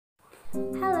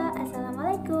Halo,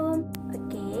 assalamualaikum.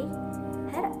 Okay,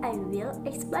 here I will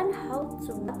explain how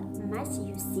to make math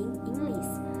using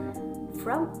English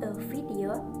from a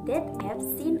video that I have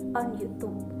seen on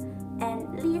YouTube, and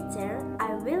later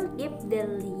I will give the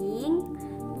link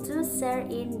to share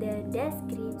in the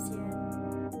description.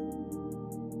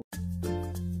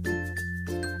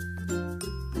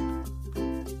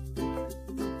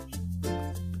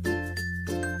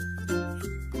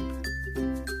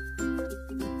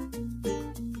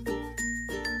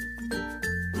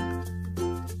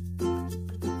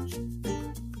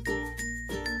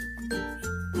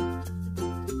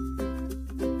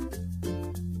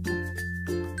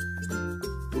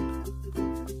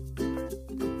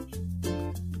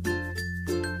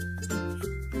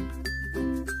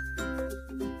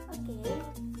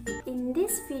 In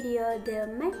this video, the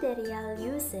material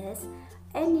uses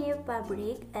any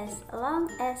fabric as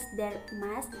long as there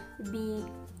must be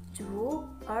 2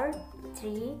 or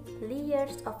 3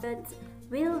 layers of it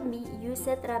will be used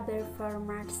rubber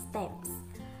former steps.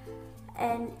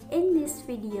 And in this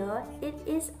video, it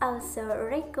is also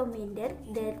recommended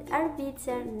that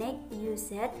arbiter neck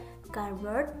used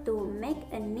cardboard to make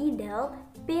a needle,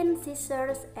 pin,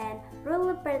 scissors, and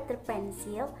ruler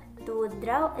pencil to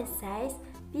draw a size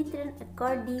pattern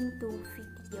according to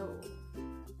video.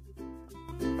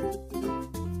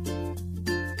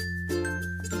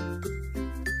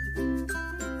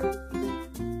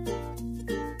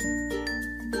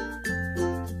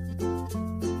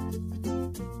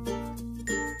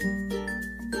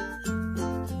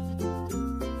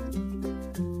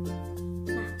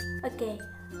 Okay,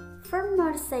 for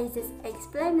more sizes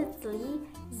explanatory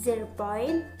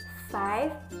 0.5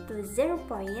 to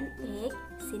 0.8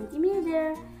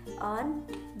 cm on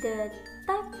the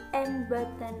top and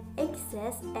bottom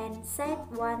axis and side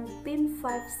 1.5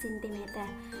 cm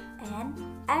and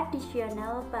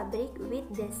additional fabric with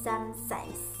the same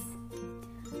size.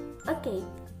 Okay,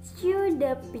 sew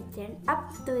the pattern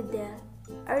up to the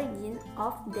origin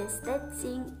of the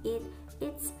stitching.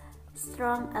 It's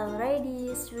strong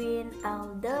already sewn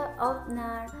all the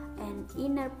outer and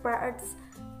inner parts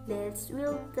that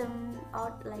will turn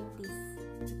out like this.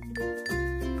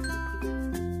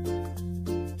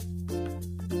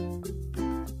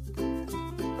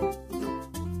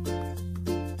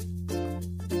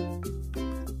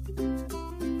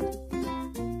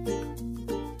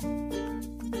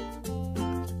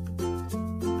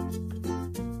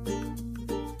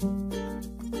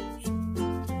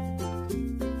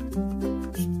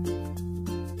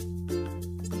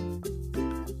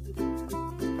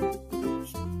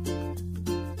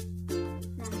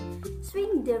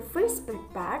 Swing the first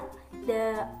part,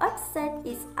 the outside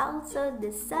is also the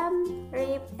same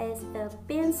shape as a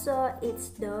pin, so it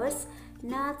does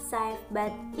not safe,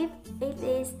 but if it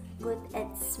is good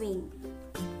at swing.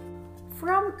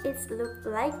 From it look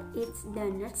like it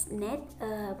does not need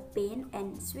a pin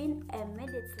and swing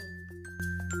immediately.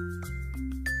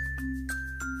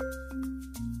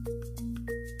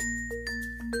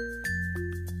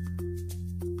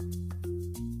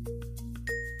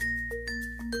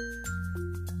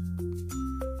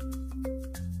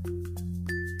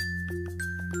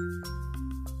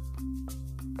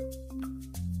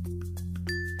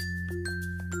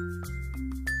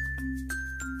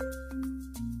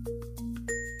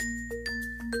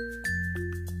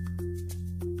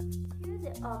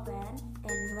 Open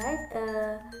and write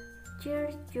a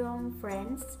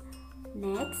circumference.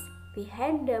 Next,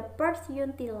 behind the part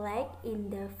like in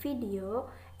the video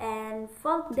and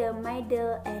fold the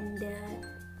middle and the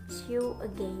sew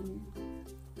again.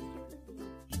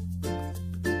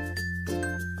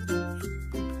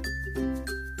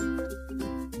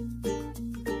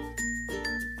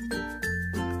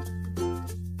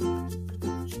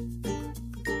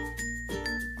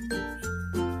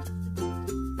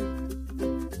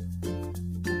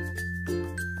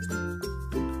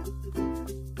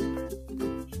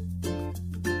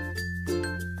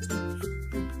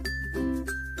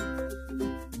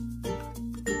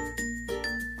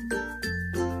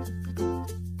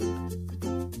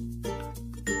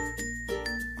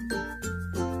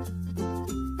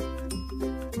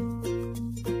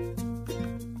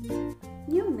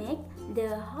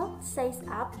 The whole size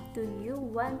up to you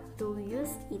want to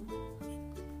use it.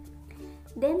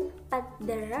 Then put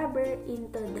the rubber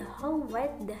into the hole with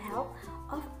the help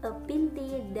of a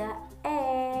pinty the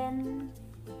end.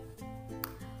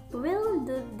 We'll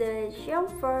do the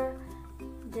same for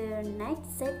the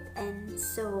next set and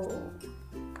so.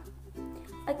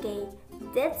 Okay,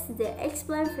 that's the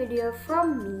explain video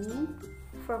from me.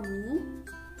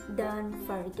 Don't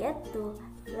forget to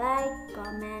like,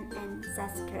 comment, and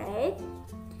subscribe.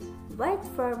 wait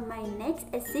for my next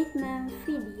assignment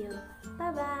video.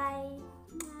 Bye bye.